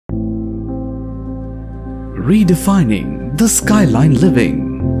redefining the skyline living.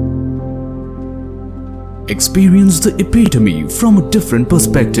 Experience the epitome from a different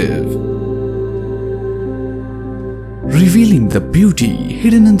perspective, revealing the beauty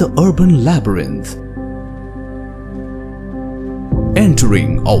hidden in the urban labyrinth.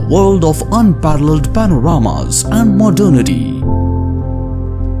 Entering a world of unparalleled panoramas and modernity.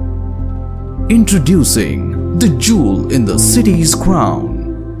 Introducing the jewel in the city's crown.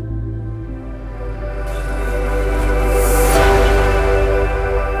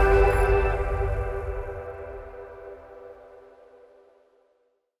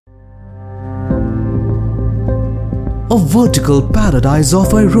 A vertical paradise of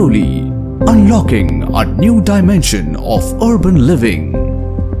Airoli, unlocking a new dimension of urban living.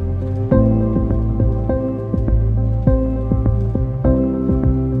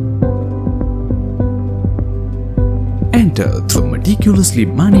 Enter through a meticulously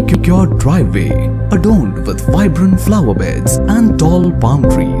manicured driveway adorned with vibrant flower beds and tall palm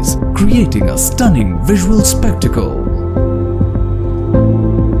trees, creating a stunning visual spectacle.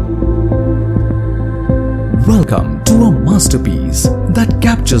 Welcome to a masterpiece that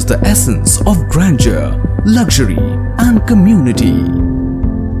captures the essence of grandeur, luxury, and community.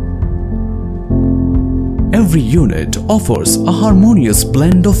 Every unit offers a harmonious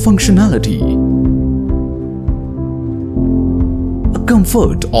blend of functionality, a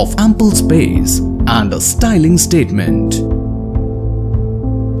comfort of ample space, and a styling statement.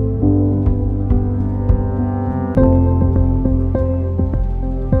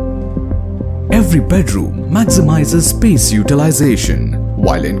 Every bedroom maximizes space utilization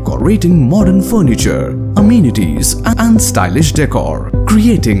while incorporating modern furniture, amenities, and stylish decor,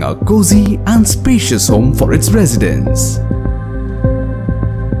 creating a cozy and spacious home for its residents.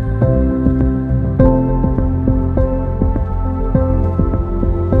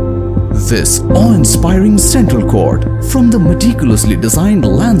 This awe-inspiring central court, from the meticulously designed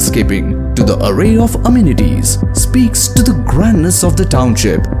landscaping to the array of amenities, speaks to the grandness of the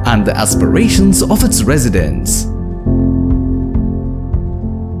township and the aspirations of its residents.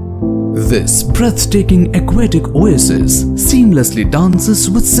 This breathtaking aquatic oasis seamlessly dances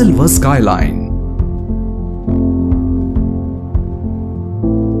with silver skyline.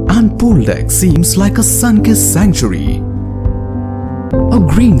 And pool deck seems like a sun-kissed sanctuary. A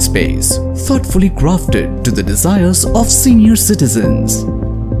green space thoughtfully crafted to the desires of senior citizens.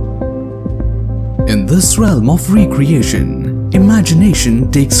 In this realm of recreation,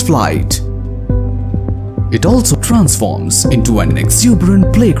 imagination takes flight. It also transforms into an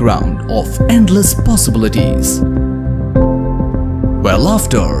exuberant playground of endless possibilities, where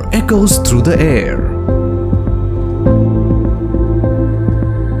laughter echoes through the air.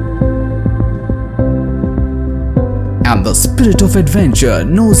 And the spirit of adventure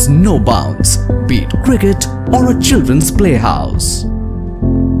knows no bounds, be it cricket or a children's playhouse.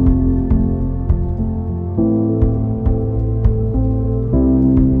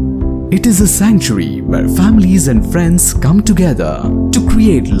 It is a sanctuary where families and friends come together to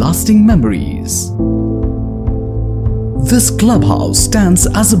create lasting memories. This clubhouse stands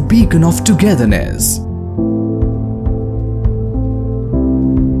as a beacon of togetherness.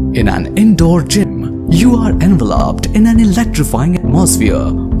 In an indoor gym, you are enveloped in an electrifying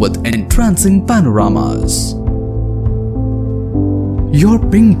atmosphere with entrancing panoramas. Your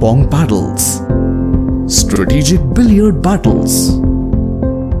ping pong paddles, strategic billiard battles,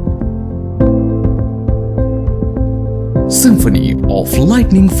 symphony of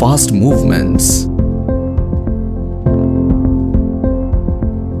lightning-fast movements,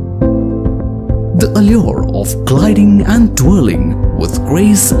 the allure of gliding and twirling with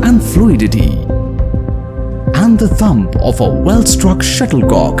grace and fluidity, and the thump of a well-struck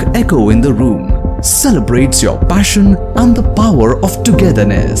shuttlecock echo in the room celebrates your passion and the power of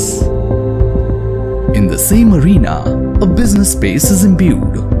togetherness. In the same arena, a business space is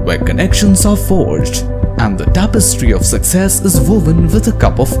imbued where connections are forged and the tapestry of success is woven with a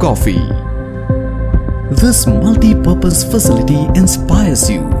cup of coffee. This multi-purpose facility inspires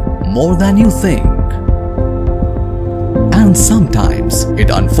you more than you think. And sometimes it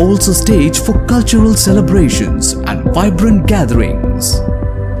unfolds a stage for cultural celebrations and vibrant gatherings.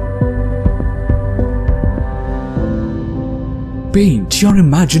 Paint your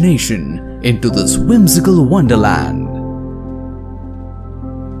imagination into this whimsical wonderland.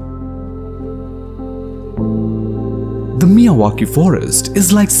 The Miyawaki forest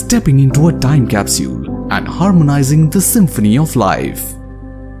is like stepping into a time capsule and harmonizing the symphony of life.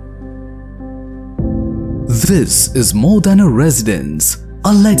 This is more than a residence,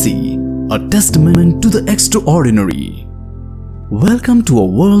 a legacy, a testament to the extraordinary. Welcome to a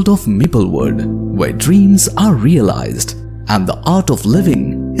world of Maplewood, where dreams are realized and the art of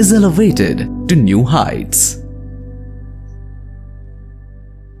living is elevated to new heights.